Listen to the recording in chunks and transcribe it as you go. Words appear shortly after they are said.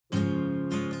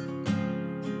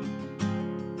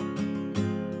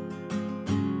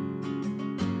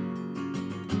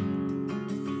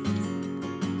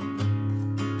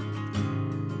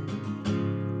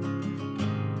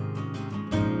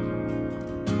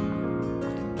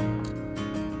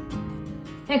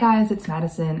Hey guys, it's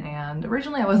Madison, and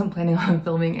originally I wasn't planning on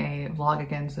filming a vlog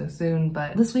again so soon,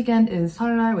 but this weekend is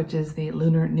Seollal, which is the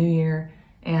Lunar New Year,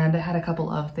 and I had a couple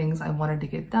of things I wanted to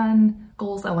get done,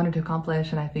 goals I wanted to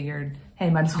accomplish, and I figured, hey,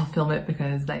 might as well film it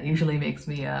because that usually makes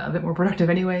me a bit more productive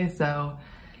anyway, so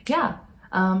yeah.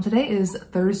 Today is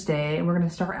Thursday, and we're gonna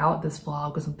start out this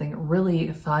vlog with something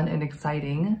really fun and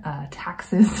exciting,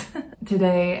 taxes.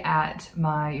 Today at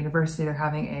my university, they're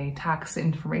having a tax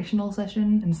informational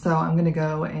session, and so I'm gonna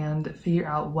go and figure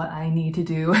out what I need to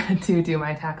do to do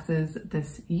my taxes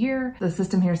this year. The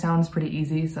system here sounds pretty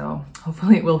easy, so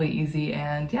hopefully it will be easy,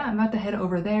 and yeah, I'm about to head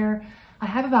over there. I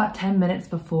have about 10 minutes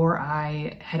before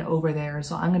I head over there,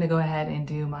 so I'm gonna go ahead and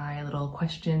do my little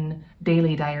question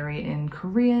daily diary in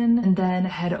Korean and then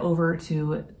head over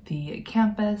to the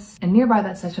campus. And nearby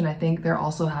that session, I think they're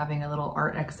also having a little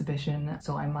art exhibition,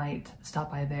 so I might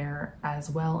stop by there as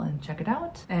well and check it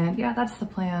out. And yeah, that's the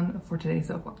plan for today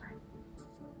so far.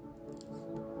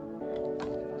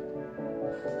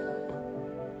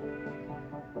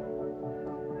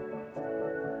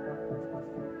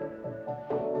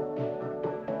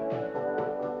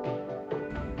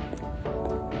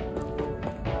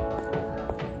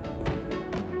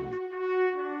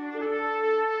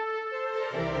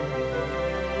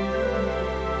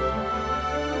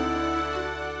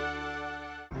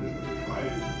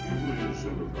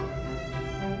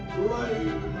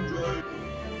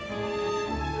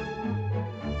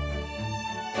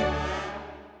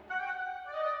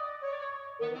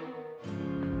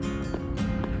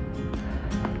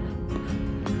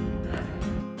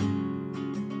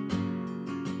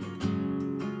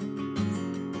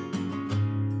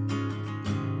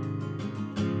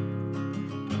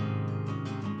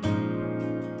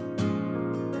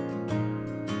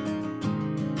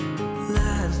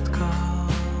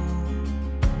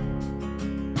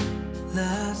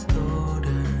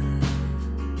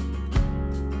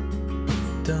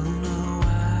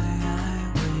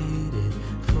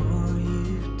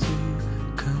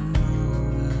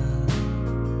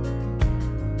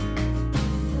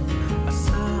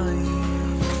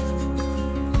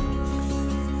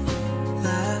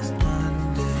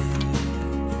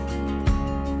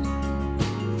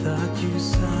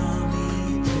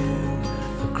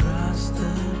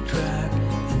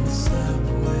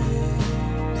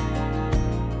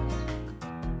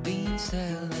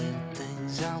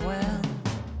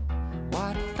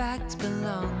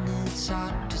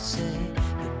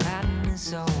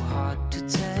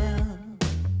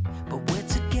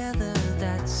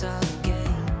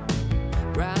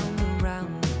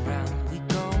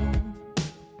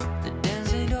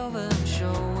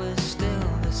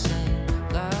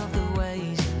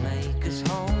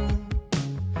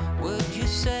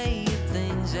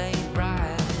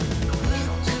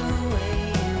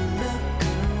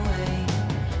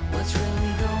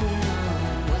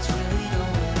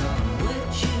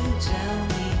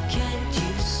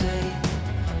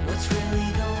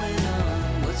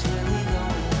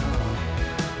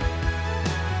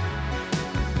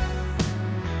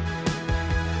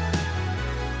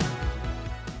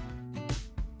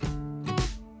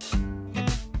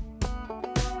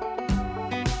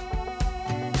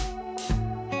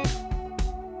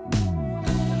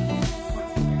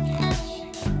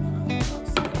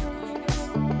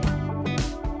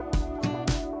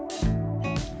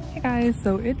 Guys,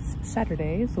 so it's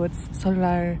Saturday, so it's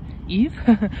Seollal Eve,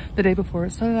 the day before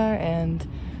Seollal, and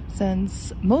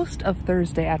since most of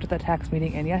Thursday after that tax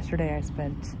meeting and yesterday I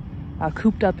spent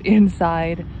cooped up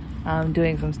inside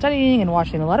doing some studying and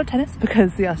watching a lot of tennis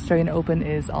because the Australian Open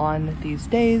is on these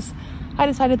days, I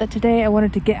decided that today I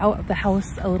wanted to get out of the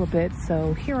house a little bit,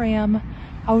 so here I am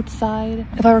outside.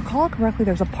 If I recall correctly,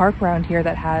 there's a park around here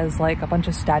that has like a bunch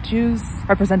of statues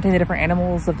representing the different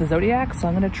animals of the zodiac, so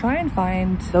I'm gonna try and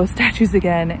find those statues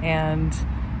again and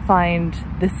find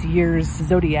this year's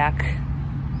zodiac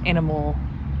animal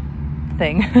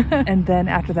thing. And then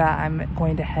after that I'm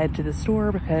going to head to the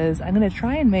store because I'm gonna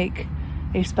try and make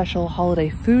a special holiday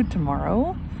food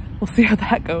tomorrow. We'll see how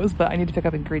that goes, but I need to pick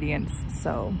up ingredients,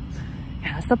 so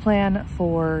yeah, that's the plan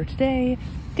for today.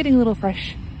 Getting a little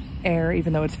fresh air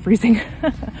even though it's freezing.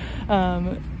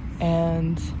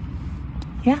 And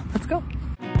yeah, let's go.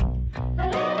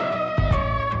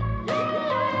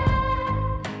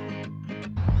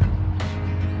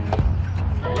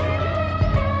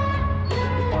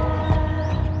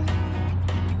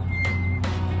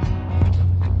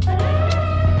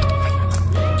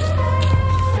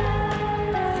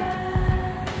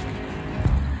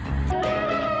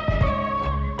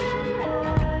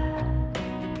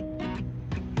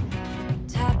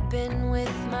 Tapping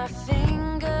with my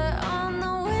finger on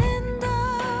the window.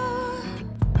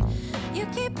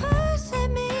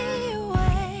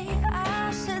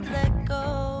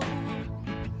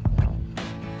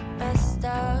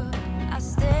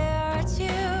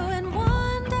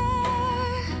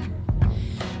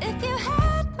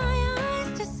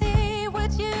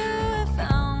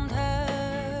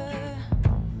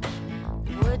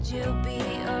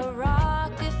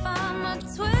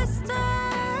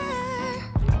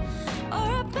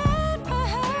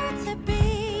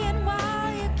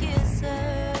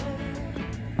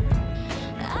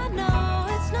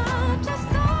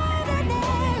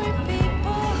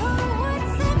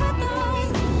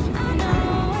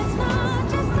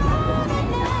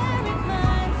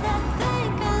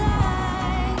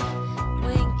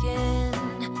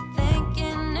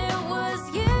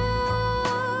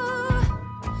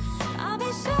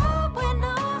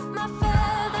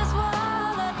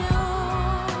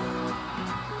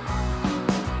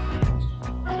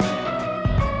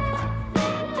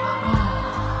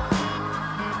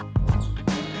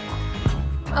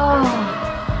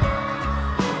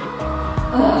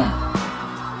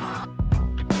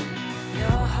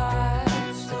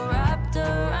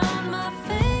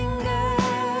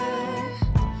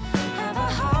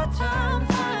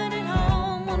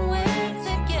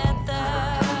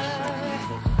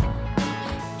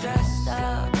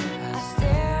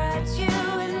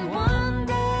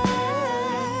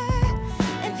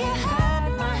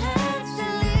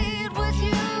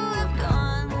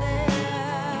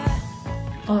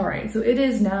 Alright, so it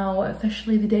is now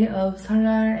officially the day of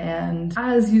Seollal, and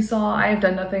as you saw, I have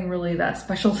done nothing really that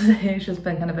special today. It's just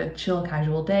been kind of a chill,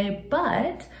 casual day,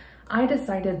 but I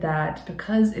decided that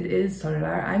because it is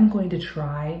Seollal, I'm going to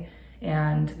try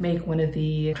and make one of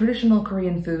the traditional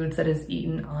Korean foods that is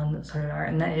eaten on Seollal,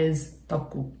 and that is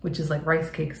tteokguk, which is like rice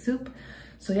cake soup.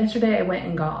 So yesterday I went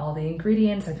and got all the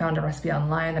ingredients. I found a recipe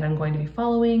online that I'm going to be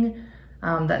following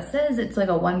that says it's like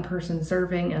a one-person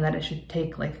serving and that it should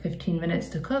take like 15 minutes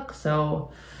to cook.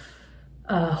 So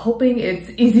hoping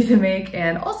it's easy to make,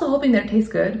 and also hoping that it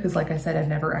tastes good, because like I said, I've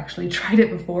never actually tried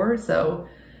it before. So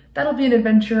that'll be an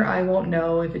adventure. I won't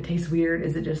know if it tastes weird.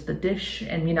 Is it just the dish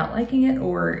and me not liking it,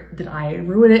 or did I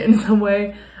ruin it in some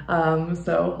way?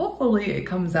 So hopefully it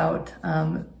comes out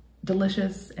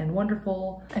delicious and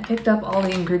wonderful. I picked up all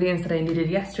the ingredients that I needed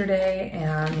yesterday,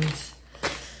 and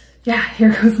yeah,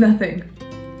 here goes nothing.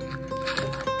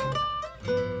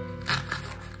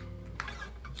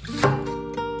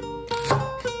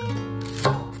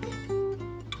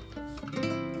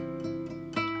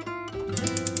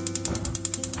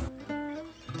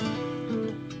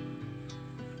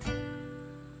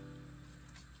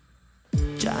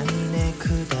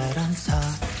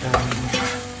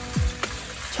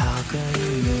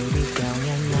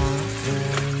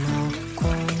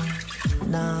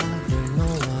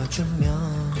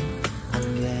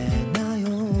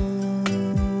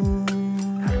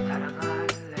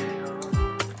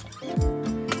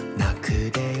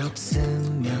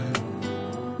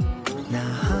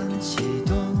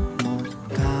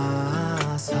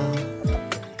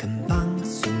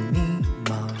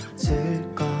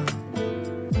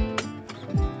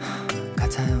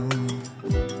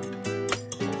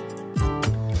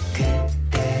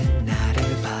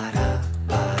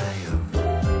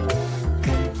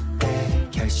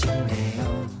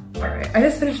 I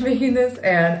just finished making this,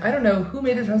 and I don't know who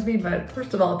made this recipe, but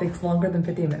first of all, it takes longer than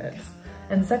 15 minutes.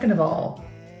 And second of all,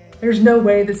 there's no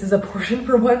way this is a portion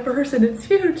for one person. It's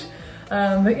huge.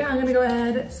 But yeah, I'm gonna go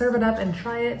ahead, serve it up, and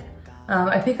try it.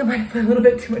 I think I might put a little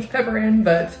bit too much pepper in,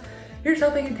 but here's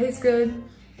hoping it tastes good.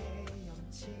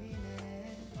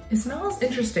 It smells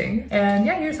interesting, and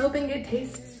yeah, here's hoping it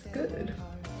tastes good.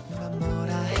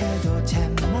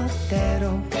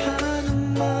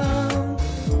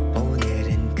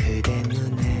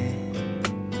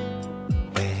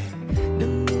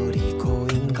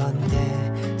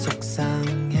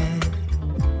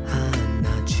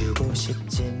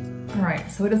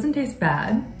 Alright, so it doesn't taste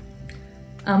bad.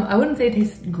 I wouldn't say it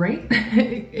tastes great.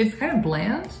 It's kind of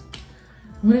bland.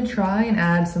 I'm gonna try and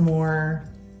add some more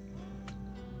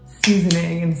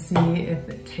seasoning and see if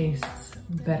it tastes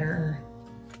better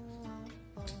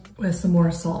with some more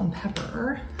salt and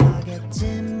pepper.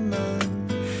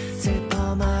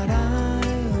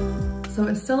 So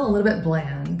it's still a little bit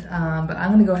bland, but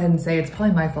I'm gonna go ahead and say it's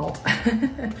probably my fault.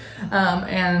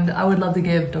 And I would love to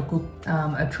give tteokguk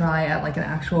a try at like an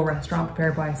actual restaurant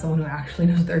prepared by someone who actually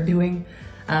knows what they're doing.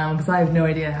 Because I have no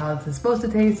idea how this is supposed to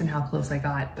taste and how close I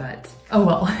got, but oh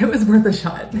well, it was worth a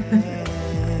shot.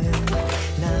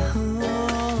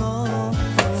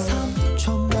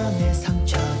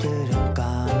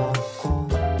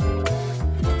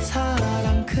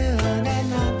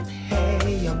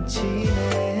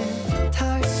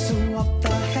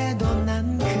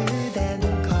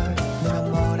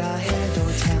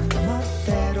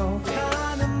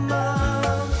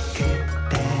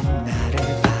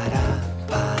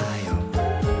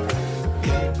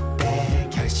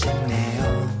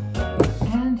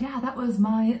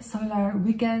 My Seollal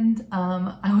weekend.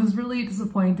 I was really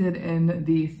disappointed in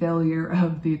the failure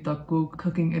of the tteokguk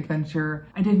cooking adventure.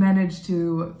 I did manage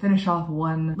to finish off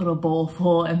one little bowl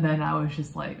full, and then I was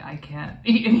just like, I can't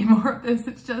eat any more of this.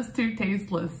 It's just too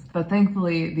tasteless. But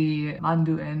thankfully the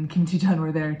mandu and kimchi-chan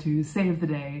were there to save the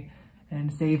day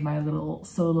and save my little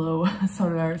solo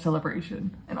Seollal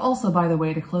celebration. And also, by the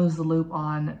way, to close the loop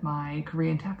on my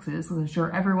Korean taxes, because I'm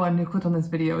sure everyone who clicked on this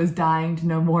video is dying to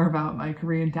know more about my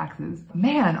Korean taxes.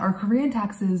 Man, are Korean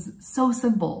taxes so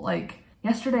simple. Like,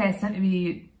 yesterday I spent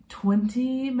maybe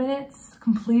 20 minutes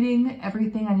completing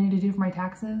everything I needed to do for my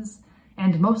taxes,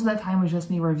 and most of that time was just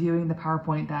me reviewing the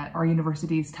PowerPoint that our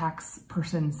university's tax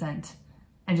person sent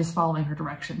and just following her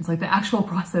directions. Like, the actual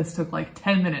process took like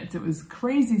 10 minutes. It was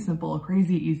crazy simple,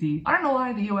 crazy easy. I don't know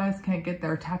why the US can't get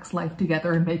their tax life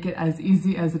together and make it as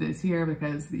easy as it is here,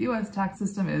 because the US tax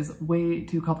system is way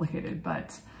too complicated,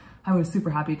 but I was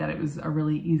super happy that it was a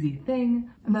really easy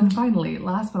thing. And then finally,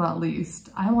 last but not least,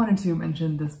 I wanted to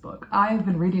mention this book. I've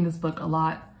been reading this book a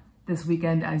lot this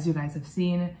weekend, as you guys have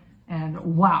seen, and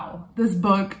wow, this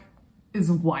book is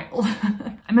wild.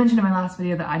 I mentioned in my last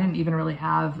video that I didn't even really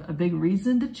have a big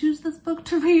reason to choose this book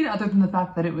to read other than the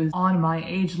fact that it was on my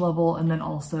age level and then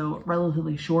also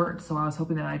relatively short, so I was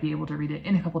hoping that I'd be able to read it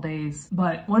in a couple days.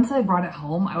 But once I brought it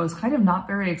home, I was kind of not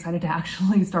very excited to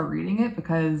actually start reading it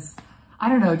because, I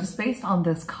don't know, just based on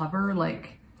this cover,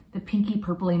 like the pinky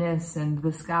purpliness and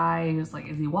this guy who's like,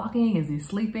 is he walking? Is he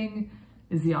sleeping?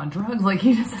 Is he on drugs? Like,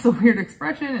 he just has a weird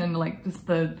expression, and like just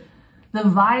the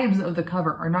vibes of the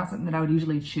cover are not something that I would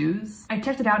usually choose. I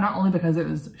checked it out not only because it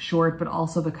was short, but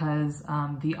also because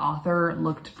the author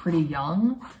looked pretty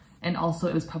young, and also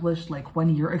it was published like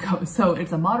 1 year ago. So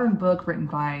it's a modern book written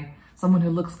by someone who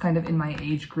looks kind of in my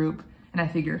age group, and I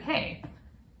figured, hey,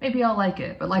 maybe I'll like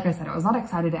it. But like I said, I was not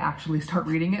excited to actually start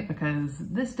reading it because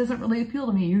this doesn't really appeal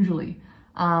to me usually.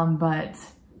 But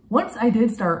once I did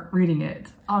start reading it,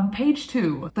 on page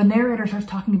 2, the narrator starts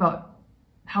talking about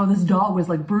how this dog was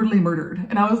like brutally murdered.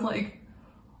 And I was like,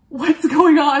 what's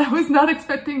going on? I was not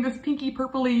expecting this pinky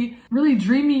purpley, really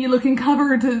dreamy looking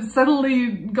cover to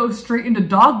suddenly go straight into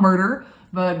dog murder.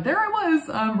 But there I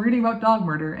was reading about dog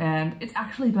murder, and it's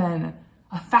actually been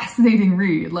a fascinating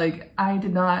read. Like, I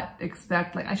did not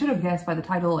expect, like I should have guessed by the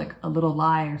title, like A Little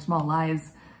Lie or Small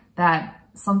Lies, that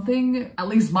something at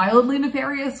least mildly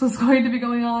nefarious was going to be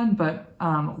going on, but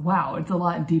wow, it's a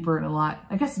lot deeper and a lot,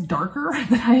 I guess, darker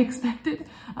than I expected.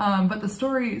 But the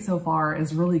story so far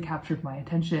has really captured my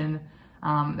attention.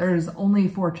 There's only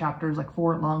 4 chapters, like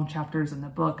 4 long chapters in the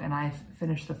book, and I've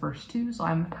finished the first 2, so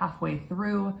I'm halfway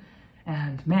through.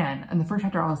 And man, in the first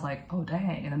chapter I was like, oh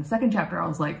dang, and in the second chapter I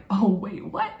was like, oh wait,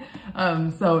 what?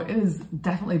 So it has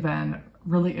definitely been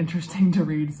really interesting to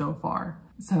read so far.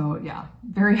 So yeah,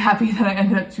 very happy that I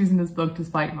ended up choosing this book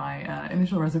despite my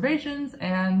initial reservations,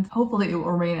 and hopefully it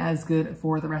will remain as good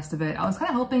for the rest of it. I was kind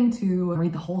of hoping to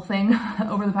read the whole thing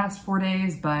over the past 4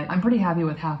 days, but I'm pretty happy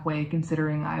with halfway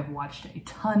considering I've watched a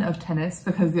ton of tennis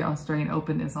because the Australian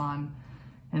Open is on.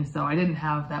 And so I didn't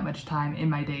have that much time in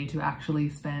my day to actually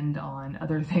spend on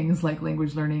other things like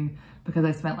language learning because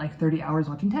I spent like 30 hours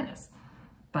watching tennis.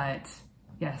 But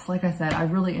yes, like I said, I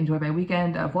really enjoyed my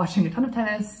weekend of watching a ton of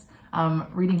tennis,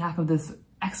 reading half of this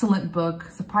excellent book,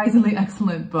 surprisingly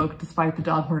excellent book despite the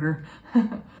dog murder.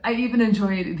 I even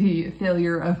enjoyed the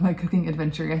failure of my cooking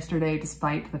adventure yesterday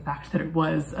despite the fact that it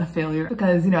was a failure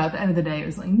because, you know, at the end of the day it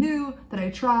was something new that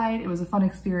I tried, it was a fun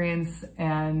experience,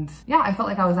 and yeah, I felt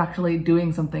like I was actually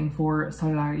doing something for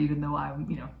Seollal even though I'm,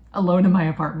 you know, alone in my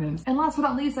apartment. And last but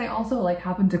not least, I also like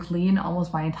happened to clean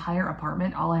almost my entire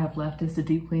apartment. All I have left is to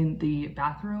deep clean the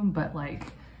bathroom, but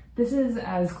like, this is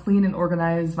as clean and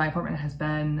organized my apartment has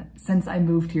been since I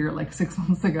moved here like 6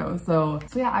 months ago. So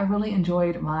yeah, I really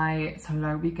enjoyed my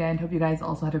Seollal weekend. Hope you guys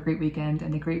also had a great weekend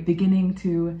and a great beginning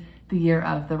to the year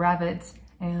of the rabbit.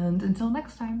 And until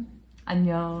next time,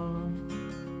 annyeong.